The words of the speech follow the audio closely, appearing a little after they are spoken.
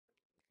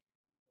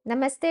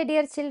Namaste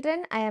dear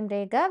children, I am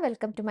Rega.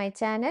 Welcome to my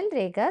channel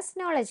Rega's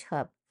Knowledge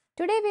Hub.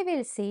 Today we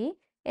will see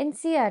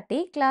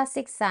NCERT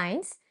Classic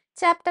Science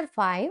Chapter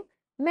 5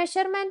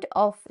 Measurement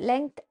of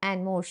Length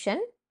and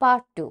Motion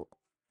Part 2.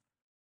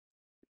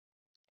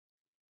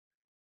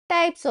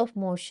 Types of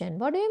motion.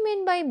 What do you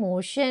mean by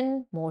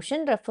motion?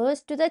 Motion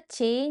refers to the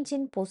change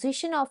in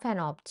position of an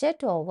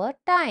object over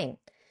time.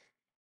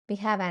 We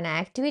have an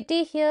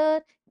activity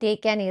here.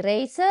 Take an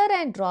eraser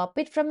and drop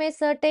it from a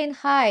certain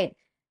height.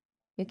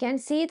 You can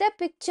see the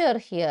picture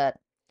here.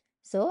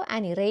 So,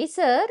 an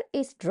eraser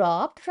is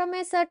dropped from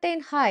a certain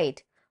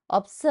height.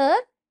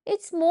 Observe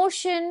its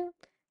motion.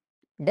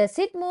 Does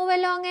it move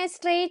along a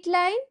straight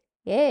line?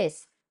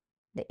 Yes.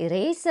 The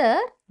eraser,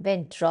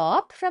 when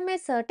dropped from a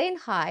certain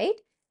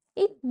height,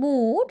 it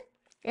moved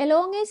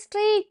along a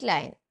straight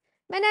line.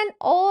 When an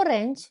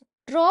orange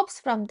drops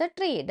from the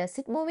tree, does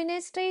it move in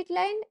a straight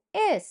line?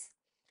 Yes.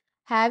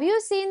 Have you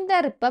seen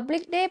the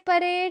Republic Day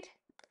parade?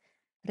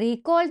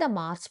 Recall the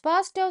march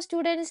past of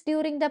students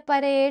during the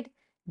parade.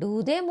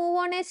 Do they move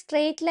on a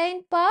straight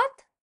line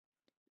path?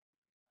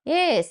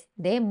 Yes,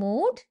 they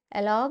moved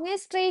along a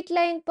straight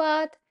line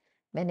path.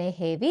 When a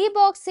heavy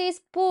box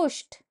is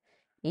pushed,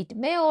 it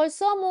may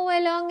also move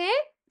along a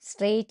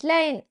straight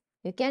line.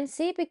 You can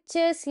see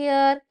pictures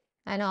here.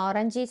 An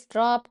orange is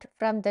dropped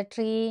from the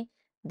tree.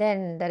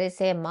 Then there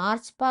is a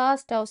march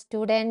past of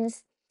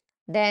students.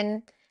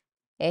 Then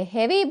a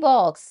heavy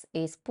box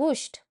is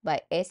pushed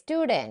by a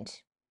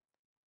student.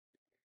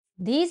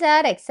 These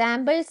are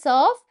examples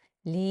of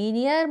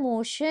linear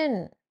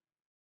motion.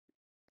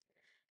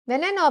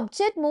 When an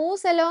object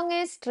moves along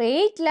a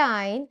straight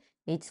line,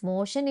 its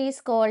motion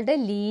is called a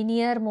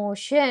linear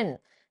motion.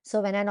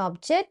 So, when an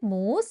object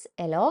moves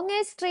along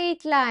a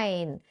straight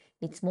line,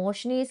 its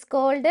motion is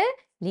called a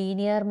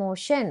linear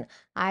motion.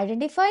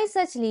 Identify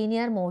such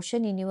linear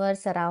motion in your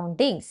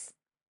surroundings.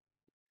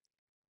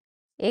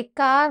 A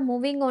car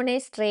moving on a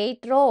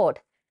straight road,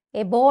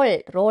 a ball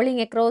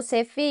rolling across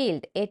a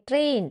field, a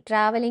train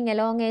traveling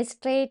along a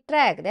straight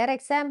track. They are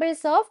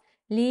examples of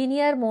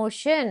linear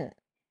motion.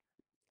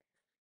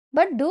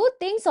 But do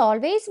things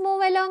always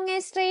move along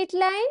a straight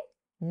line?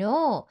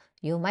 No,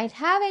 you might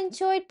have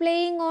enjoyed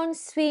playing on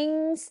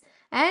swings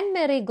and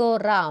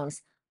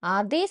merry-go-rounds.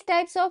 Are these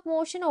types of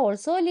motion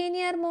also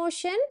linear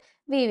motion?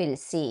 We will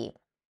see.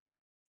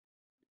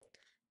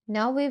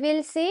 Now we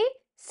will see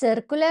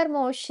circular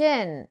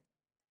motion.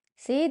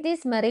 See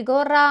this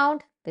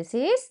merry-go-round. This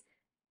is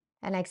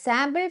an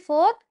example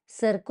for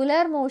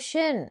circular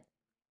motion.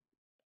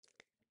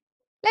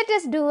 Let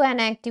us do an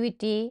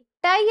activity.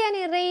 Tie an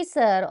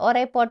eraser or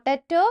a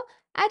potato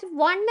at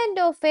one end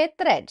of a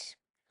thread.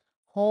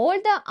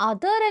 Hold the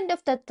other end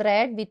of the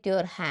thread with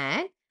your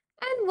hand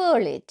and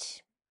whirl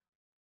it.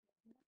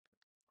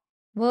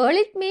 Whirl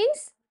it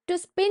means to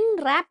spin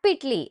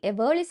rapidly. A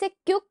whirl is a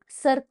quick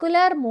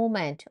circular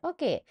movement.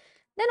 Okay.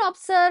 Then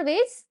observe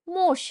its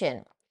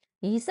motion.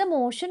 Is the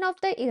motion of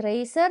the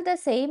eraser the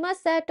same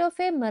as that of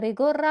a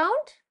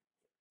merry-go-round?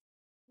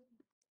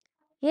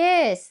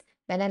 Yes.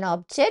 When an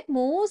object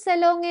moves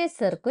along a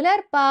circular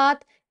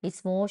path,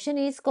 its motion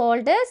is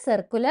called a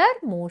circular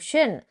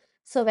motion.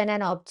 So, when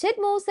an object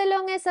moves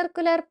along a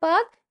circular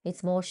path,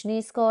 its motion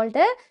is called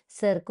a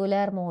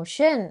circular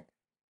motion.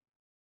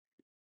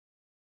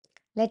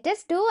 Let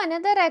us do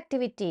another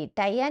activity.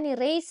 Tie an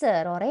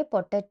eraser or a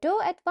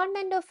potato at one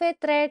end of a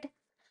thread.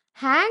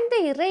 Hang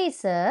the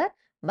eraser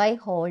by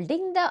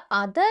holding the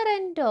other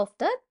end of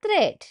the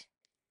thread.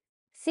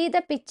 See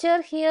the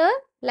picture here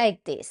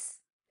like this.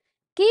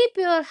 Keep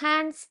your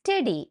hand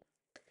steady.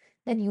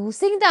 Then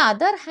using the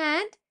other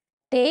hand,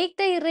 take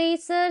the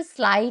eraser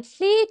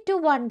slightly to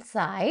one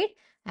side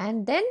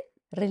and then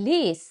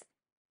release.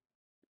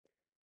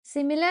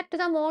 Similar to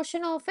the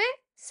motion of a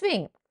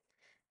swing.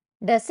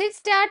 Does it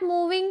start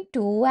moving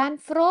to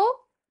and fro?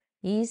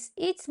 Is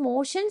its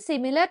motion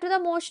similar to the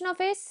motion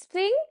of a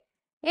swing?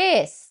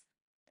 Yes.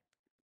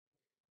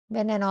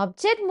 When an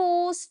object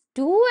moves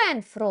to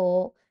and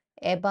fro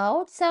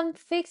about some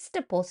fixed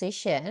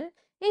position,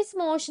 its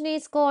motion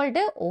is called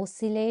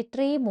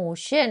oscillatory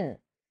motion.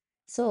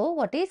 So,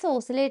 what is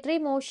oscillatory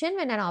motion?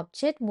 When an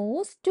object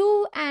moves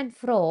to and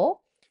fro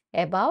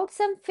about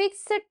some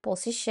fixed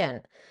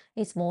position,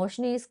 its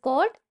motion is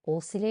called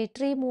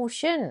oscillatory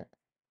motion.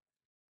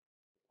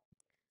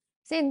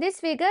 So, in this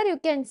figure, you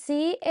can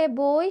see a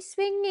boy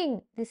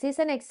swinging. This is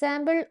an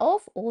example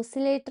of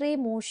oscillatory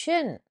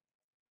motion.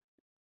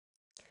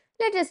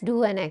 Let us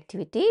do an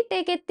activity.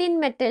 Take a thin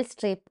metal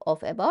strip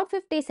of about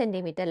 50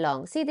 cm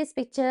long. See this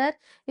picture?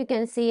 You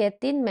can see a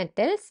thin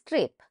metal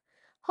strip.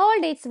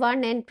 Hold its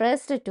one end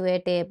pressed to a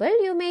table.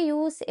 You may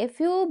use a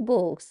few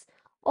books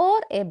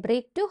or a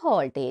brick to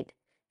hold it.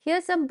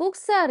 Here some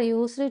books are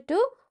used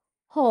to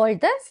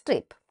hold the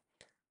strip.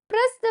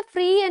 Press the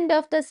free end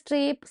of the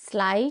strip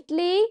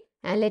slightly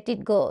and let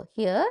it go.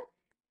 Here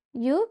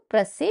you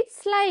press it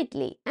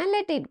slightly and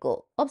let it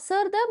go.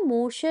 Observe the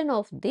motion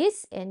of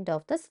this end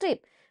of the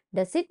strip.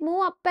 Does it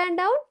move up and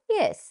down?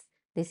 Yes.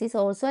 This is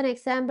also an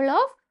example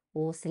of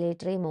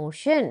oscillatory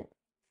motion.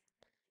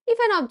 If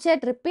an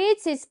object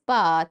repeats its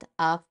path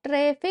after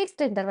a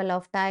fixed interval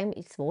of time,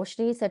 its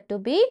motion is said to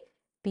be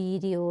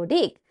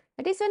periodic.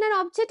 That is, when an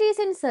object is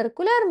in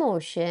circular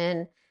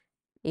motion,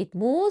 it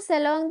moves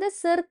along the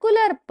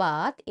circular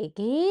path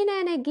again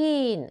and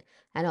again.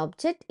 An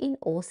object in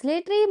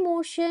oscillatory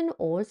motion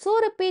also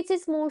repeats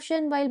its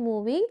motion while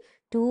moving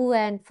to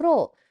and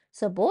fro.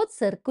 So, both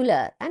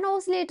circular and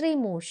oscillatory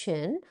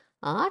motion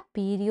are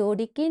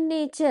periodic in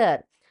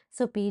nature.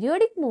 So,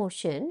 periodic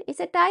motion is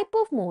a type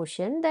of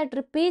motion that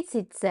repeats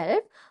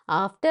itself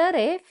after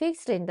a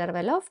fixed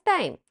interval of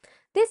time.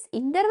 This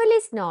interval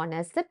is known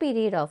as the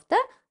period of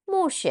the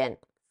motion.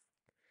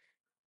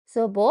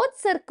 So, both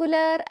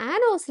circular and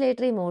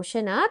oscillatory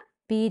motion are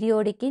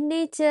periodic in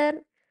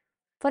nature.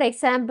 For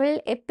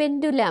example, a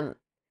pendulum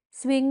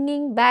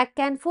swinging back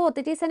and forth,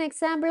 it is an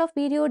example of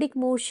periodic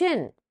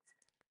motion.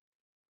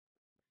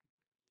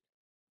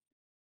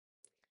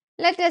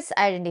 Let us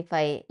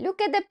identify.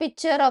 Look at the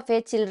picture of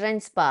a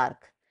children's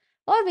park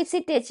or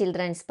visit a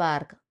children's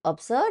park.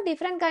 Observe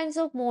different kinds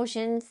of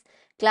motions.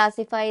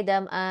 Classify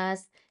them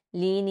as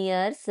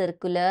linear,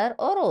 circular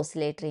or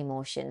oscillatory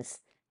motions.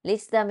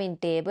 List them in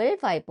table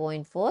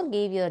 5.4.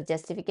 Give your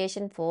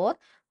justification for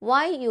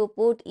why you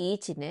put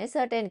each in a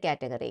certain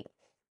category.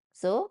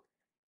 So,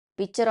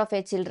 picture of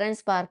a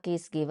children's park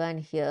is given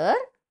here.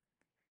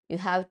 You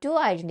have to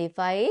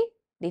identify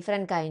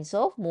different kinds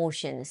of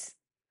motions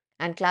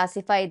and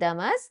classify them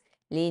as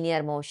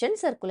linear motion,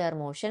 circular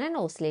motion and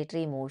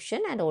oscillatory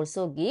motion, and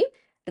also give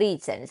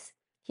reasons.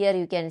 Here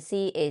you can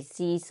see a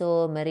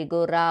seesaw,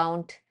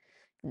 merry-go-round,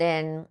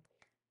 then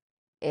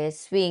a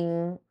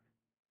swing,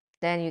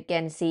 then you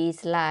can see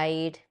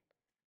slide.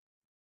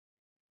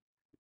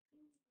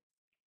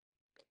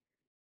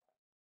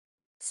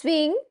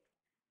 Swing,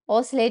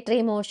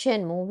 oscillatory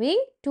motion, moving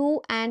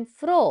to and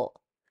fro.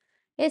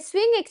 A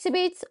swing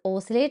exhibits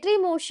oscillatory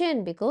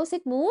motion because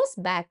it moves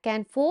back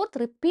and forth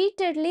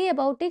repeatedly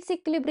about its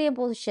equilibrium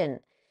position.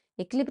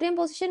 Equilibrium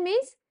position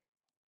means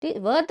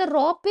where the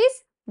rope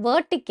is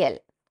vertical.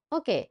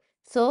 Okay,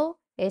 so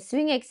a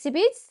swing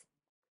exhibits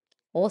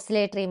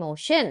oscillatory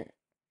motion.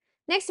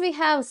 Next we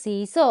have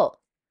seesaw.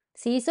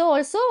 Seesaw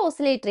also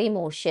oscillatory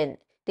motion.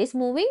 It is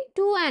moving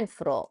to and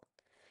fro.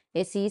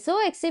 A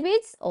seesaw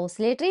exhibits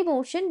oscillatory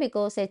motion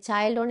because a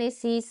child on a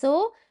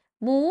seesaw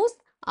moves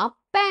up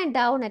and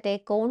down at a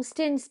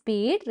constant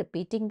speed,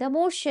 repeating the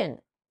motion.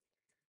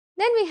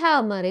 Then we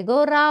have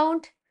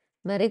merry-go-round.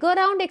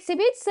 Merry-go-round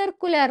exhibits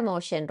circular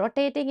motion,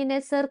 rotating in a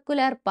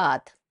circular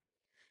path.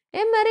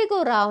 A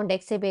merry-go-round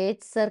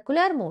exhibits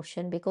circular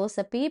motion because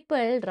the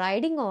people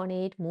riding on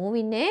it move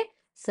in a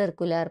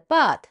circular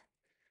path.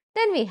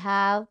 Then we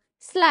have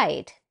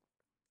slide.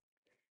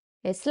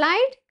 A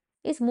slide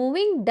is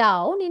moving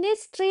down in a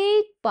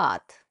straight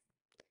path.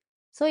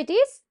 So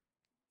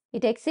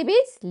it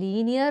exhibits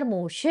linear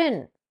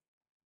motion.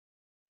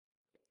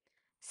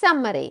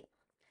 Summary.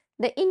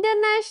 The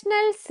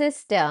International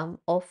System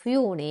of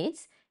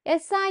Units,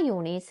 SI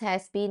units,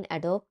 has been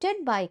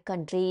adopted by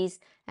countries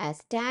as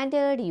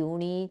standard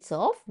units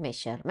of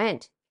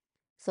measurement.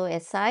 So,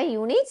 SI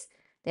units,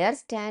 they are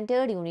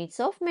standard units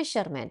of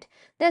measurement.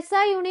 The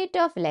SI unit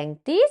of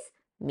length is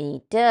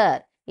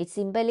meter. Its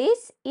symbol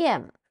is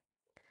M.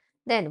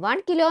 Then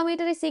 1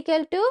 kilometer is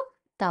equal to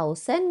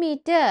 1000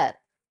 meter.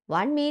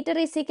 1 meter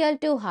is equal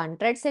to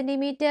 100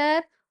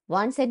 centimeter.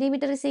 1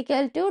 centimeter is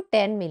equal to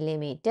 10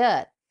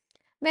 millimeter.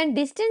 When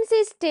distance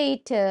is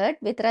stated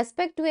with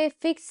respect to a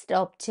fixed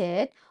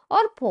object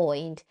or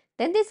point,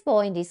 then this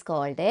point is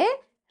called a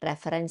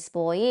reference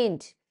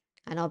point.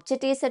 An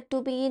object is said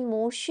to be in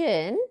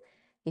motion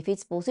if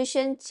its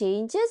position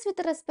changes with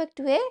respect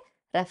to a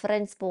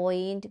reference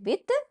point with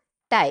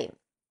time.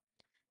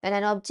 When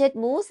an object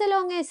moves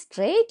along a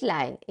straight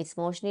line, its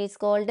motion is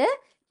called a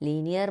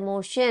linear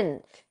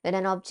motion. When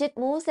an object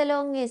moves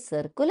along a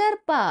circular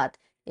path,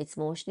 its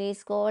motion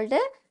is called a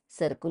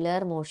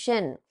circular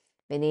motion.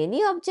 When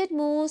any object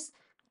moves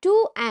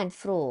to and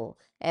fro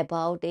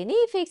about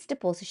any fixed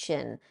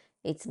position,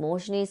 its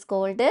motion is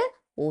called a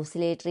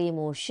oscillatory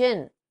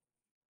motion.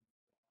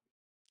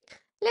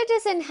 Let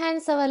us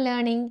enhance our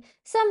learning.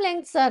 Some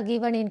lengths are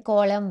given in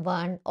column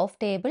 1 of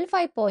table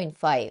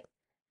 5.5.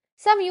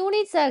 Some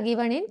units are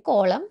given in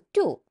column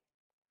 2.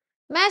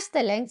 Match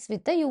the lengths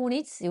with the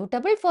units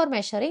suitable for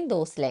measuring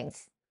those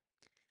lengths.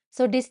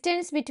 So,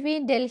 distance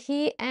between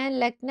Delhi and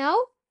Lucknow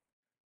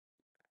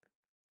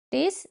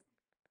is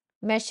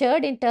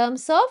measured in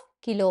terms of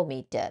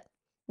kilometer.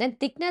 Then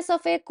thickness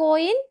of a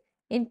coin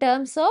in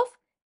terms of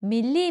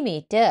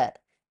millimeter.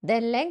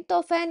 Then length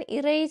of an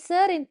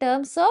eraser in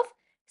terms of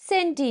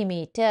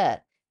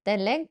centimeter.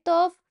 Then length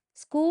of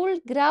school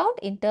ground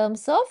in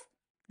terms of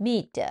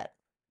meter.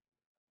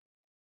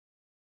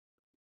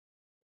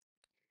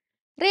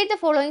 Read the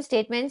following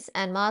statements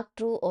and mark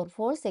true or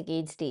false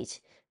against each.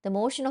 The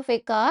motion of a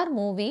car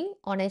moving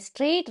on a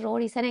straight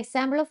road is an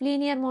example of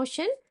linear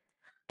motion.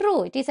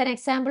 True, it is an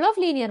example of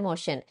linear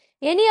motion.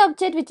 Any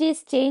object which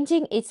is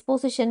changing its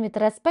position with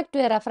respect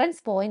to a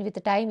reference point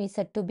with time is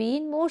said to be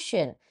in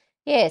motion.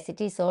 Yes, it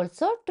is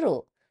also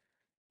true.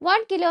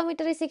 1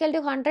 kilometer is equal to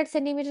 100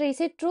 centimeter. Is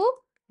it true?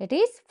 It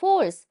is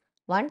false.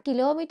 1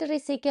 kilometer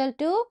is equal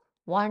to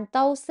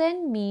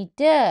 1000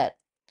 meter.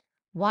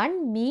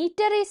 1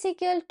 meter is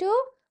equal to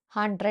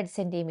 100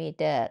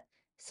 centimeter.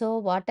 So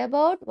what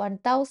about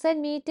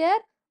 1000 meter?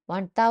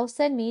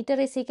 1000 meter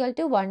is equal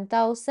to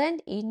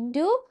 1000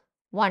 into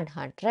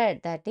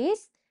 100. That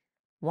is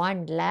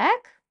 1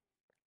 lakh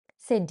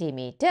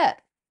centimeter.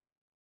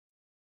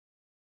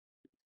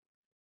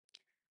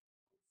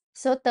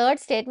 So third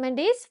statement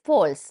is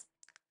false.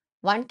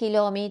 1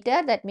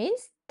 kilometer, that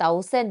means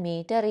 1000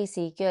 meter is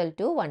equal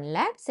to 1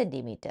 lakh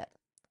centimeter.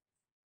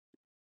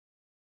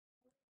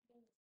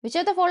 Which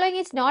of the following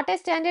is not a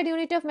standard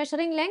unit of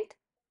measuring length?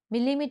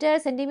 Millimeter,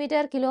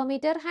 centimeter,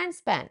 kilometer,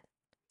 handspan.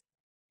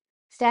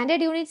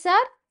 Standard units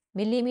are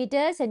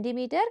millimeter,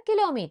 centimeter,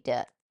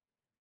 kilometer.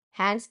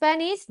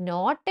 Handspan is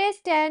not a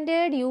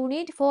standard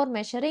unit for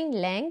measuring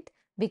length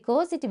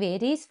because it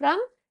varies from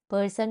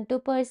person to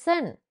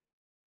person.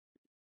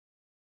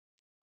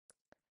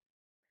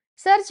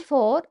 Search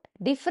for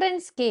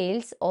different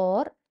scales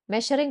or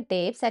measuring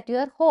tapes at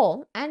your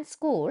home and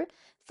school.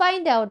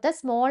 Find out the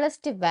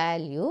smallest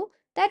value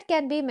that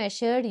can be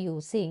measured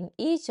using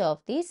each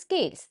of these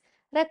scales.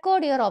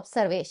 Record your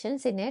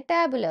observations in a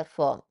tabular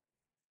form.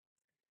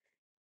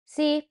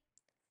 See,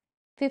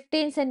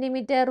 15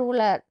 centimeter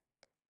ruler.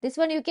 This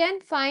one you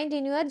can find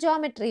in your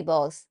geometry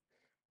box.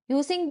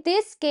 Using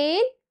this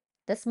scale,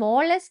 the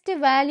smallest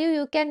value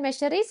you can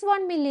measure is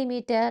 1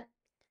 millimeter.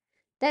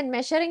 Then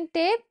measuring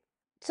tape,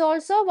 it's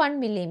also 1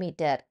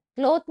 millimeter.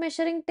 Cloth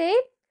measuring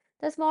tape,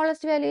 the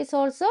smallest value is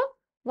also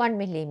 1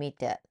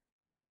 millimeter.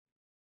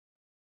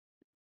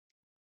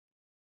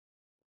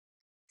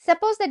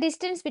 Suppose the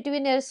distance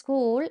between your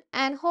school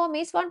and home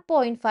is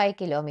 1.5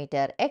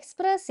 kilometer.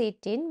 Express it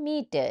in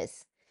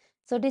meters.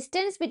 So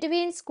distance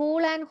between school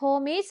and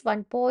home is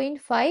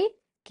 1.5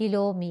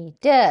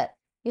 kilometer.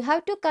 You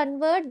have to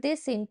convert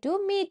this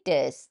into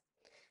meters.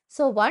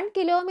 So 1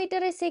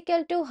 kilometer is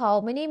equal to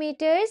how many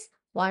meters?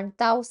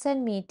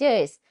 1000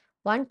 meters.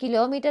 1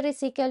 kilometer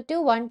is equal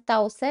to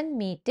 1000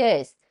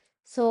 meters.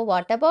 So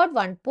what about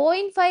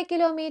 1.5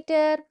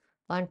 kilometer?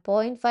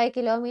 1.5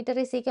 kilometer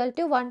is equal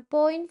to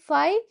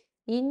 1.5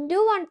 into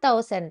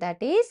 1000,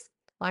 that is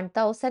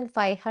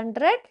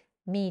 1500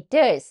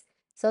 meters.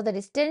 So the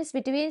distance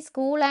between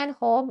school and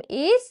home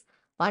is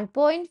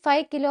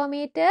 1.5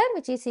 kilometer,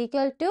 which is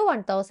equal to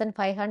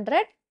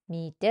 1500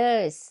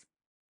 meters.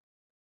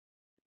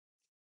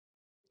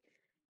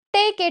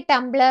 Take a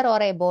tumbler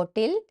or a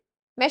bottle,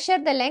 measure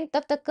the length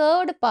of the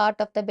curved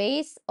part of the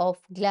base of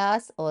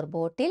glass or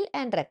bottle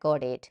and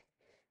record it.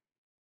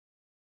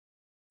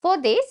 For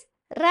this,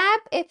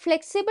 wrap a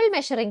flexible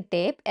measuring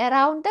tape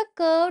around the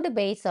curved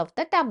base of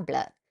the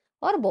tumbler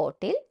or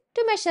bottle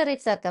to measure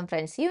its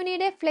circumference. You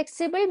need a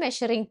flexible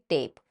measuring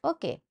tape.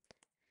 Okay.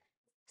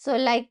 So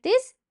like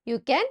this, you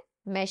can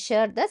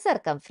measure the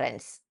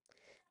circumference.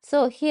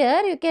 So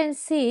here you can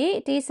see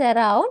it is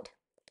around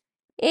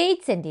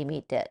 8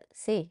 centimeter.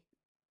 See.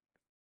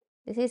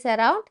 This is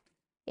around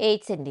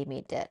 8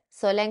 centimeter.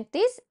 So length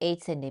is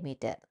 8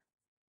 centimeter.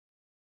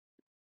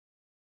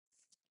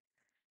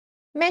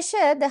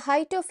 Measure the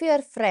height of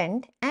your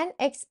friend and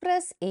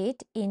express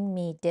it in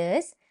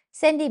meters,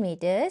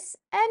 centimeters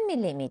and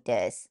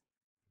millimeters.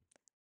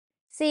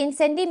 See, in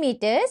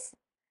centimeters,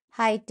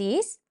 height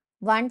is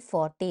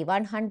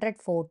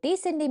 140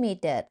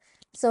 centimeter.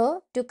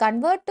 So to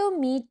convert to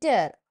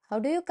meter, how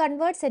do you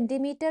convert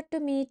centimeter to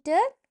meter?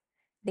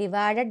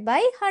 Divided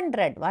by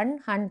 100.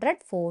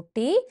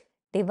 140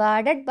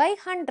 divided by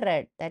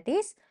 100, that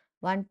is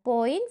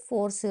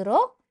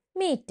 1.40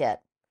 meter.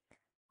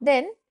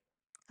 Then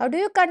how do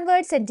you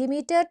convert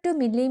centimeter to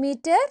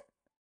millimeter?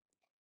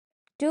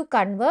 To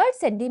convert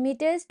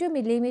centimeters to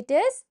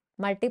millimeters,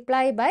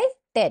 multiply by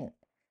 10.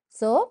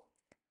 So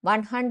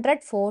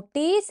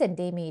 140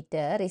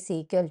 centimeter is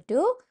equal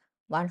to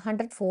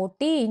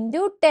 140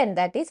 into 10,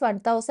 that is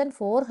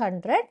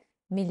 1400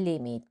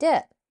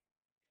 millimeter.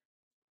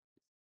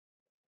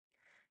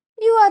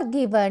 You are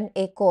given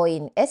a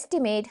coin.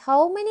 Estimate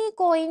how many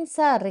coins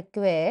are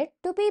required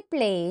to be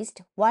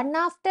placed one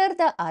after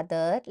the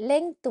other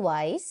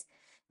lengthwise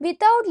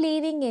without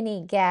leaving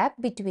any gap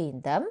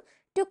between them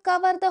to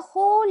cover the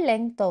whole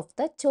length of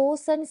the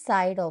chosen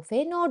side of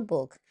a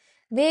notebook.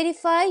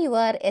 Verify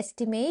your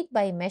estimate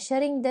by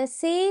measuring the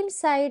same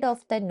side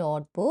of the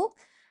notebook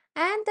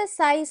and the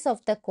size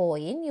of the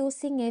coin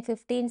using a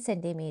 15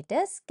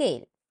 centimeter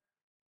scale.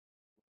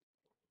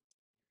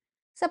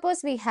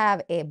 Suppose we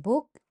have a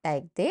book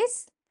like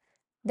this.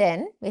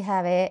 Then we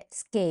have a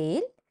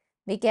scale.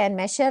 We can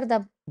measure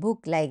the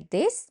book like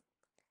this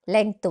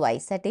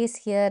lengthwise. That is,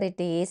 here it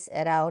is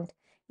around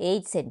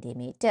 8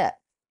 centimeter.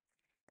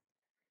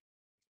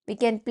 We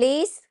can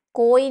place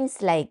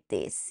coins like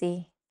this.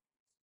 See.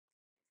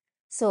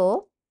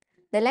 So,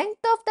 the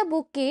length of the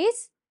book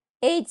is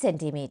 8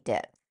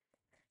 centimeter.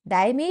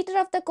 Diameter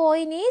of the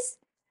coin is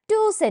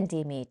 2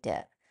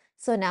 centimeter.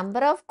 So, number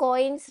of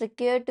coins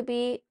required to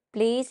be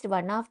placed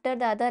one after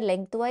the other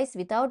lengthwise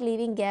without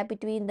leaving gap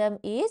between them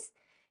is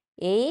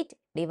 8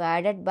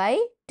 divided by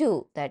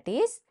 2, that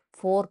is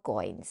 4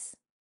 coins.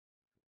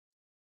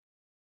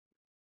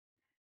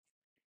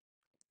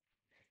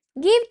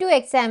 Give 2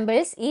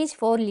 examples each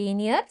for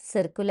linear,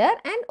 circular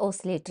and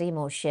oscillatory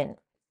motion.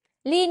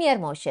 Linear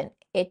motion,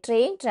 a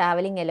train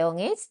traveling along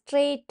a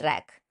straight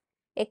track,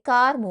 a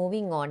car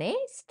moving on a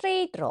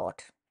straight road.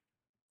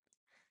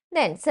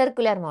 Then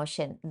circular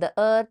motion, the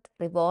earth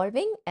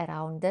revolving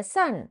around the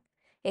sun,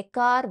 a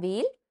car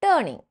wheel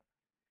turning.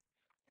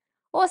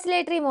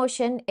 Oscillatory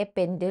motion, a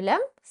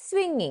pendulum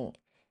swinging,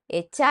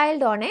 a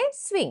child on a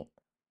swing.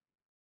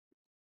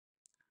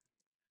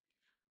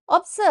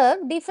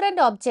 Observe different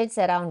objects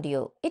around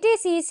you. It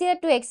is easier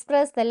to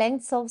express the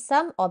lengths of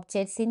some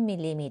objects in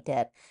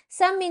millimeter,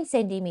 some in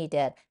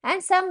centimeter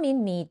and some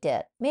in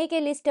meter. Make a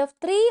list of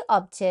 3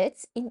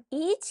 objects in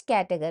each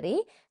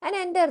category and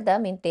enter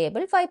them in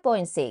table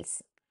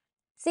 5.6.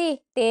 See,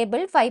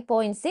 table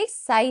 5.6,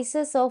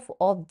 sizes of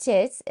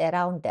objects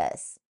around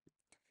us.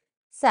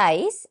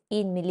 Size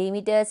in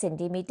millimeter,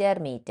 centimeter,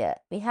 meter.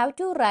 We have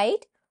to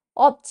write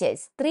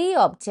objects, 3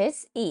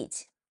 objects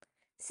each.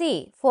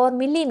 See, for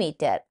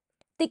millimeter,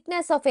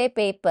 thickness of a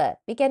paper.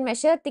 We can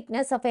measure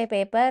thickness of a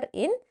paper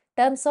in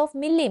terms of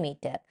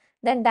millimeter.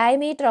 Then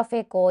diameter of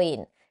a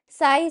coin,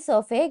 size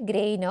of a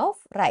grain of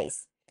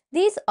rice.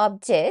 These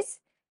objects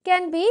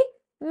can be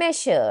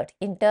measured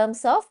in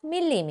terms of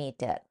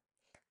millimeter.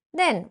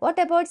 Then what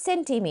about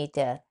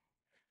centimeter?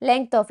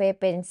 Length of a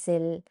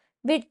pencil,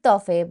 width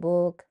of a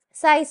book,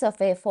 size of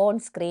a phone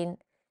screen.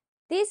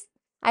 These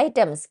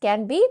items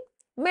can be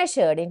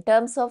measured in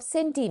terms of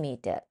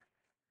centimeter.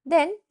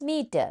 Then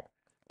meter,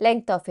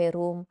 length of a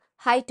room,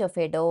 height of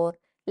a door,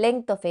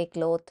 length of a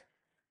cloth.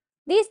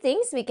 These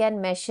things we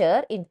can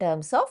measure in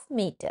terms of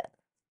meter.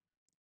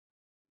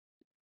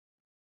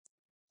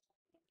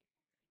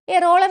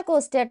 A roller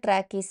coaster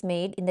track is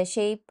made in the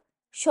shape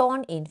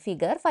shown in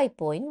figure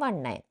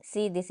 5.19.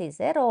 See, this is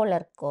a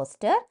roller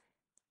coaster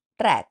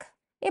track.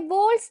 A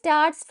ball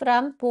starts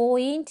from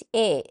point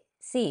A.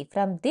 See,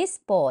 from this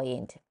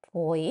point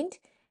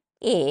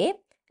A,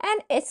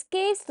 and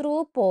escapes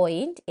through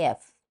point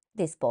F,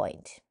 this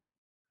point.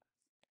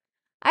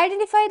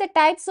 Identify the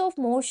types of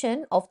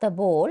motion of the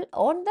ball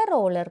on the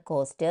roller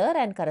coaster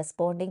and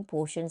corresponding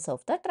portions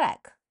of the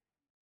track.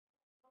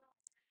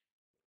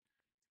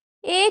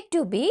 A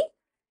to B,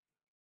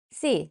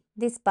 see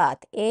this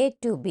path A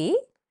to B,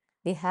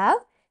 we have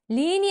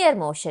linear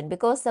motion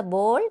because the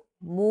ball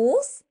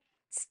moves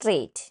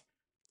straight.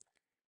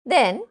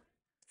 Then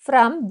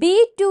from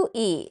B to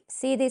E,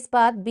 see this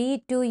path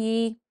B to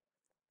E,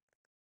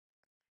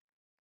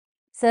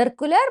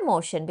 circular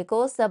motion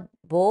because the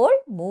ball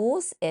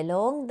moves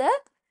along the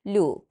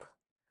loop.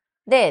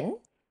 Then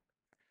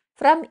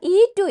from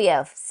E to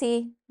F,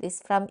 see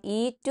this from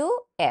E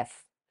to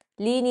F,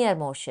 linear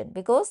motion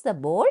because the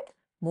ball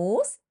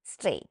moves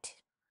straight.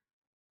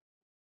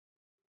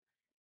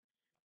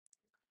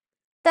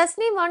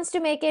 Tasneem wants to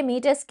make a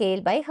meter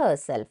scale by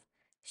herself.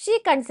 She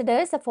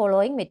considers the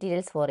following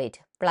materials for it: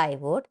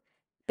 plywood,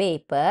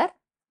 paper,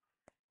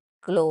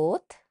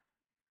 cloth,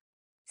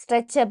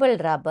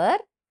 stretchable rubber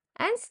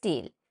and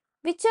steel.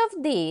 Which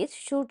of these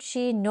should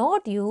she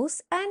not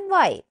use and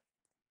why?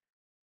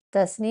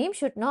 Tasneem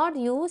should not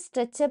use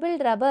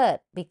stretchable rubber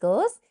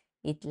because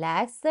it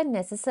lacks the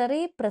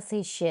necessary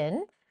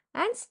precision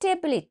and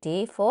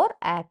stability for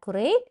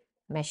accurate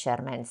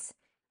measurements.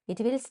 It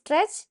will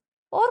stretch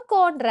or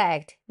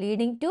contract,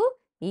 leading to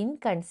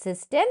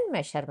inconsistent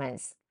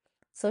measurements.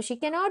 So she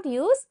cannot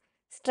use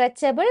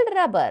stretchable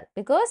rubber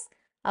because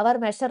our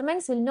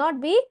measurements will not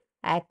be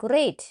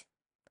accurate.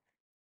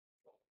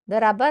 The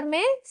rubber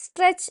may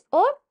stretch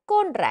or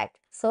contract.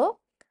 So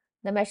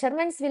the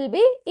measurements will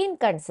be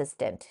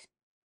inconsistent.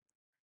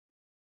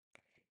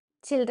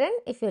 Children,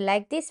 if you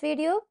like this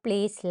video,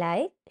 please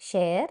like,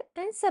 share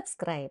and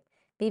subscribe.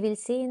 We will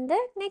see in the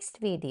next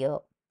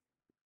video.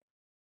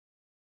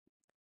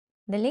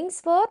 The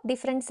links for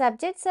different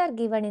subjects are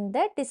given in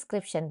the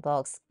description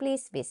box.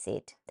 Please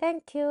visit.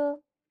 Thank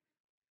you.